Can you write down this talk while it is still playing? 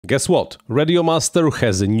guess what? Radiomaster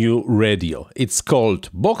has a new radio. It's called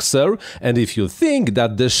Boxer, and if you think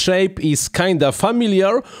that the shape is kinda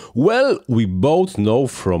familiar, well, we both know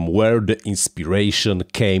from where the inspiration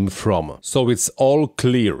came from. So it's all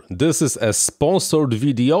clear. This is a sponsored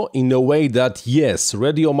video in a way that, yes,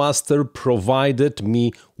 Radiomaster provided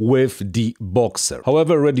me with the Boxer.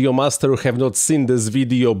 However, Radiomaster have not seen this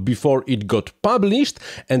video before it got published,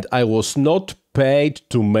 and I was not paid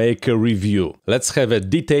to make a review. Let's have a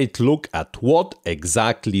detailed look at what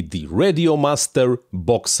exactly the Radiomaster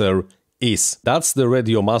Boxer is. That's the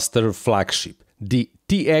Radiomaster flagship, the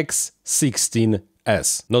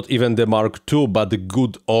TX16S. Not even the Mark II, but the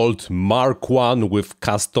good old Mark I with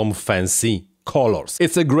custom fancy colors.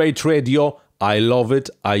 It's a great radio, I love it,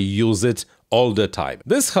 I use it all the time.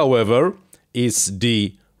 This, however, is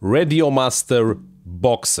the Radiomaster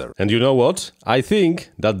Boxer. And you know what? I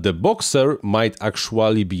think that the Boxer might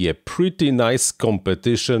actually be a pretty nice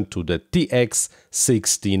competition to the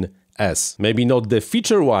TX16S. Maybe not the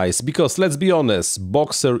feature-wise, because let's be honest,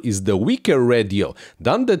 Boxer is the weaker radio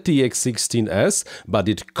than the TX16S, but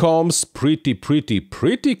it comes pretty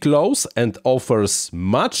close and offers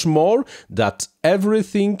much more than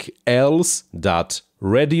everything else that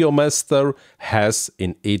Radiomaster has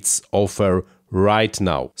in its offer right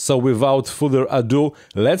now. So without further ado,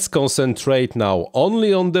 let's concentrate now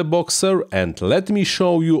only on the Boxer and let me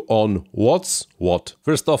show you on what's what.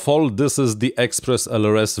 First of all, this is the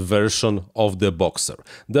ExpressLRS version of the Boxer.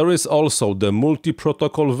 There is also the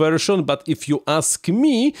multi-protocol version, but if you ask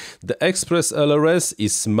me, the ExpressLRS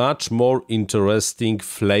is much more interesting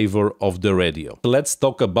flavor of the radio. Let's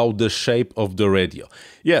talk about the shape of the radio.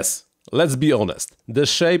 Yes, let's be honest, the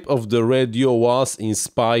shape of the radio was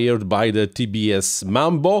inspired by the TBS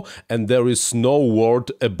Mambo, and there is no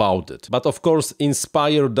word about it. But of course,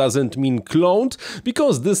 inspired doesn't mean cloned,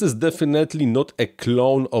 because this is definitely not a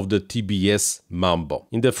clone of the TBS Mambo.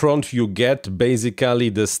 In the front you get basically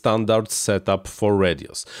the standard setup for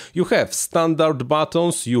radios. You have standard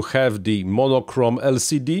buttons, you have the monochrome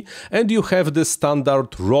LCD, and you have the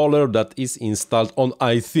standard roller that is installed on,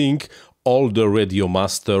 I think, all the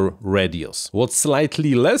Radiomaster radios. What's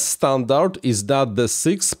slightly less standard is that the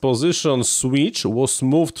 6-position switch was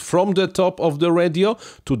moved from the top of the radio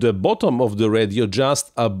to the bottom of the radio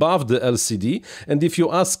just above the LCD, and if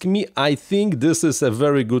you ask me, I think this is a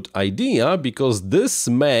very good idea because this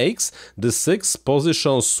makes the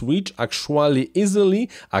 6-position switch actually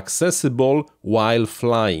easily accessible while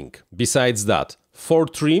flying. Besides that, 4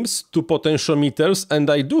 trims, 2 potentiometers, and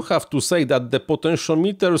I do have to say that the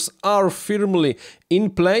potentiometers are firmly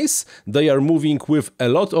in place. They are moving with a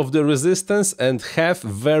lot of the resistance and have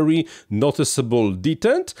very noticeable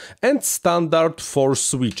detent, and standard 4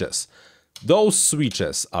 switches. Those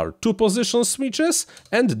switches are 2-position switches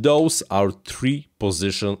and those are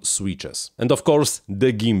 3-position switches. And of course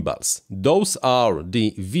the gimbals. Those are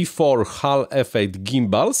the V4.0 Hall-effect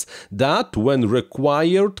gimbals that when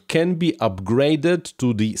required can be upgraded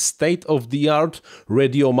to the state-of-the-art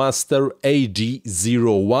Radiomaster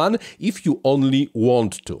AG01 if you only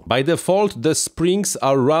want to. By default the springs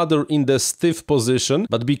are rather in the stiff position,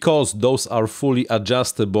 but because those are fully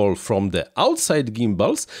adjustable from the outside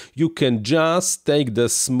gimbals, you can just take the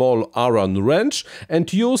small Allen wrench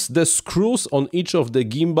and use the screws on each of the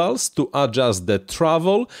gimbals to adjust the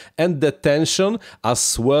travel and the tension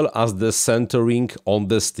as well as the centering on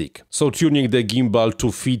the stick. So tuning the gimbal to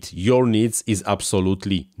fit your needs is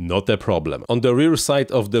absolutely not a problem. On the rear side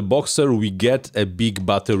of the Boxer we get a big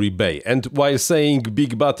battery bay, and while saying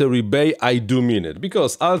big battery bay I do mean it,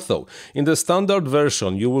 because although in the standard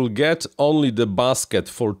version you will get only the basket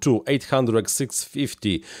for 2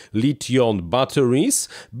 800-650 lithium batteries,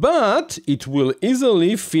 but it will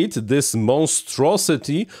easily fit this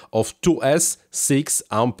monstrosity of 2S 6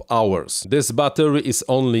 amp hours. This battery is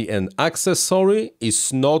only an accessory,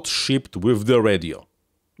 is not shipped with the radio.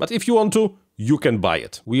 But if you want to, you can buy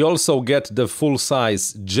it. We also get the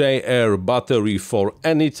full-size JR battery for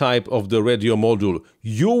any type of the radio module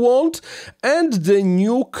you want, and the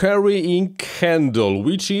new carrying handle,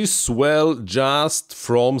 which is, well, just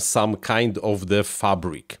from some kind of the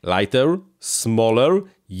fabric. Lighter, smaller,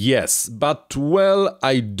 yes, but well,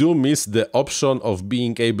 I do miss the option of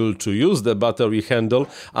being able to use the battery handle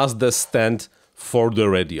as the stand for the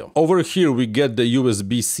radio. Over here we get the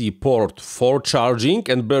USB-C port for charging,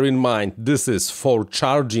 and bear in mind this is for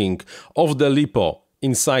charging of the LiPo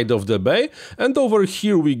inside of the bay, and over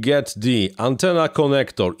here we get the antenna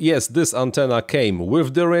connector. Yes, this antenna came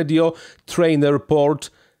with the radio, trainer port,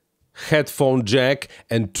 headphone jack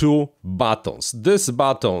and 2 buttons. This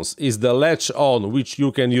buttons is the latch on which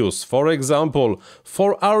you can use, for example,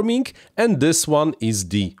 for arming, and this one is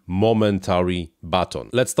the momentary button.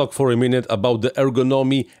 Let's talk for a minute about the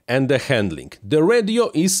ergonomy and the handling. The radio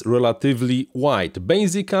is relatively wide,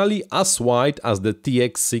 basically as wide as the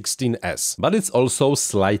TX16S, but it's also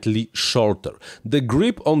slightly shorter. The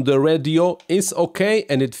grip on the radio is okay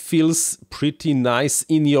and it feels pretty nice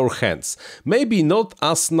in your hands. Maybe not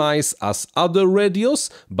as nice as other radios,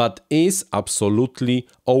 but is absolutely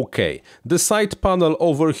okay. The side panel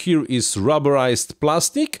over here is rubberized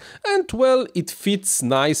plastic and well, it fits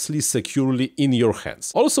nicely securely in your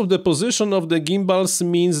hands. Also, the position of the gimbals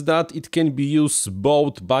means that it can be used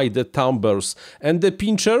both by the thumbers and the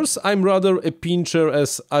pinchers. I'm rather a pincher,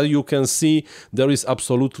 as you can see, there is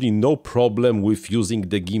absolutely no problem with using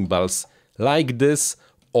the gimbals like this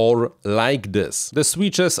or like this. The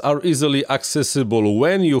switches are easily accessible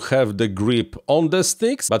when you have the grip on the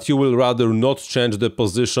sticks, but you will rather not change the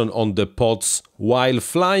position on the pods while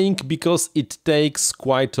flying because it takes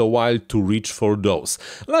quite a while to reach for those.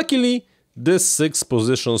 Luckily, this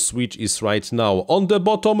 6-position switch is right now on the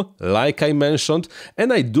bottom, like I mentioned,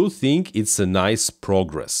 and I do think it's a nice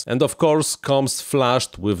progress. And of course comes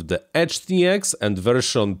flashed with the EdgeTX and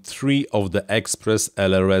version 3 of the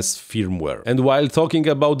ExpressLRS firmware. And while talking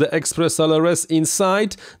about the ExpressLRS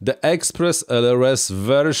inside, the ExpressLRS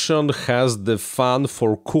version has the fan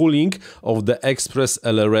for cooling of the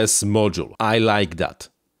ExpressLRS module. I like that.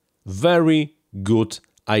 Very good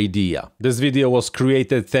idea. This video was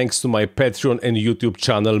created thanks to my Patreon and YouTube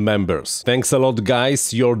channel members. Thanks a lot,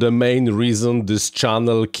 guys, you're the main reason this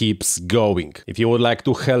channel keeps going. If you would like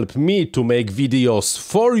to help me to make videos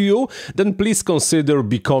for you, then please consider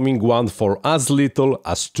becoming one for as little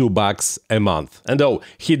as $2 a month. And oh,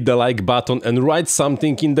 hit the like button and write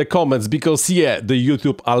something in the comments, because yeah, the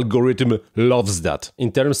YouTube algorithm loves that.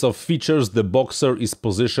 In terms of features, the Boxer is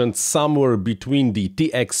positioned somewhere between the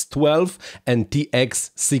TX12 and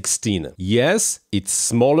TX16. Yes, it's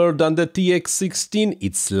smaller than the TX16,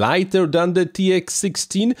 it's lighter than the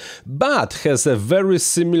TX16, but has a very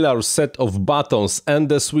similar set of buttons, and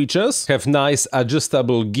the switches have nice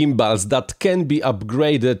adjustable gimbals that can be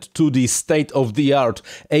upgraded to the state-of-the-art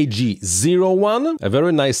AG01. A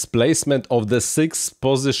very nice placement of the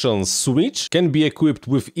 6-position switch, can be equipped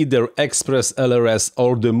with either ExpressLRS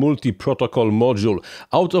or the multi-protocol module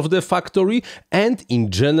out of the factory, and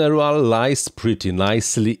in general lies pretty nicely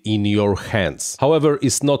in your hands. However,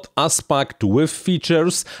 it's not as packed with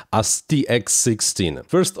features as TX16.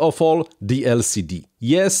 First of all, the LCD.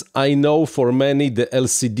 Yes, I know for many the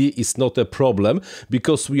LCD is not a problem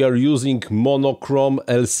because we are using monochrome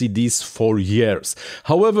LCDs for years.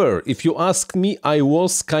 However, if you ask me, I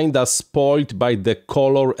was kinda spoiled by the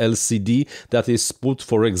color LCD that is put,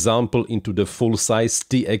 for example, into the full-size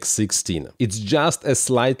TX16. It's just a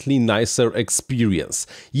slightly nicer experience.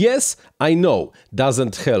 Yes, I know,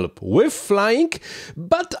 doesn't help with flying,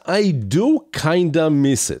 but I do kinda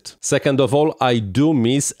miss it. Second of all, I do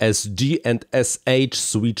miss SG and SH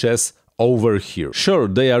switches over here. Sure,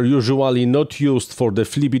 they are usually not used for the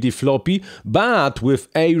flippity floppy, but with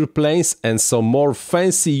airplanes and some more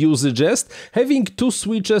fancy usages, having 2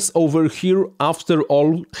 switches over here after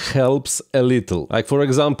all helps a little. Like for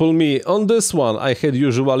example me, on this one I had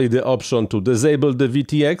usually the option to disable the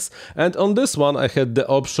VTX, and on this one I had the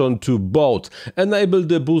option to both enable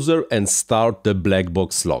the buzzer and start the black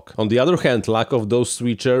box lock. On the other hand, lack of those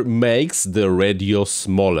switches makes the radio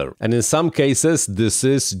smaller, and in some cases this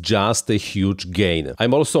is just a huge gain.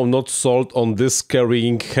 I'm also not sold on this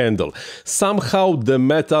carrying handle. Somehow the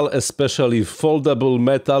metal, especially foldable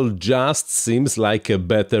metal, just seems like a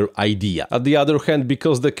better idea. On the other hand,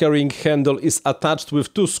 because the carrying handle is attached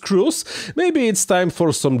with 2 screws, maybe it's time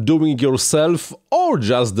for some doing yourself, or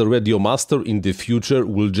just the Radiomaster in the future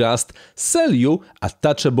will just sell you a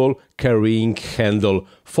attachable carrying handle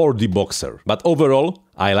for the Boxer. But overall,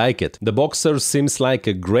 I like it. The Boxer seems like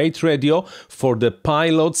a great radio for the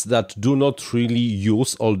pilots that do not really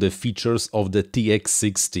use all the features of the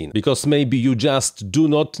TX16. Because maybe you just do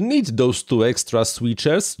not need those 2 extra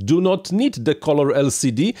switches, do not need the color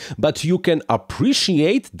LCD, but you can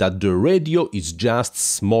appreciate that the radio is just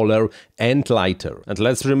smaller and lighter. And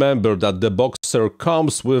let's remember that the Boxer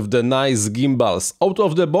comes with the nice gimbals out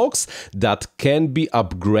of the box that can be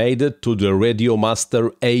upgraded to the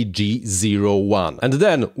Radiomaster AG01. And then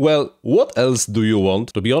then, well, what else do you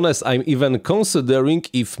want? To be honest, I'm even considering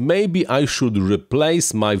if maybe I should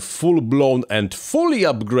replace my full-blown and fully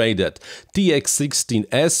upgraded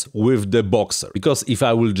TX16S with the Boxer. Because if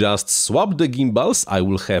I will just swap the gimbals, I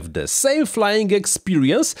will have the same flying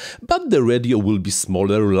experience, but the radio will be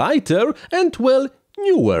smaller, lighter, and, well,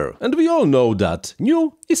 newer. And we all know that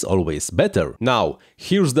new is always better. Now,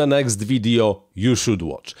 here's the next video you should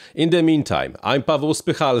watch. In the meantime, I'm Paweł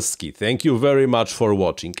Spychalski. Thank you very much for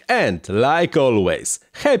watching. And, like always,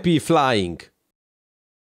 happy flying!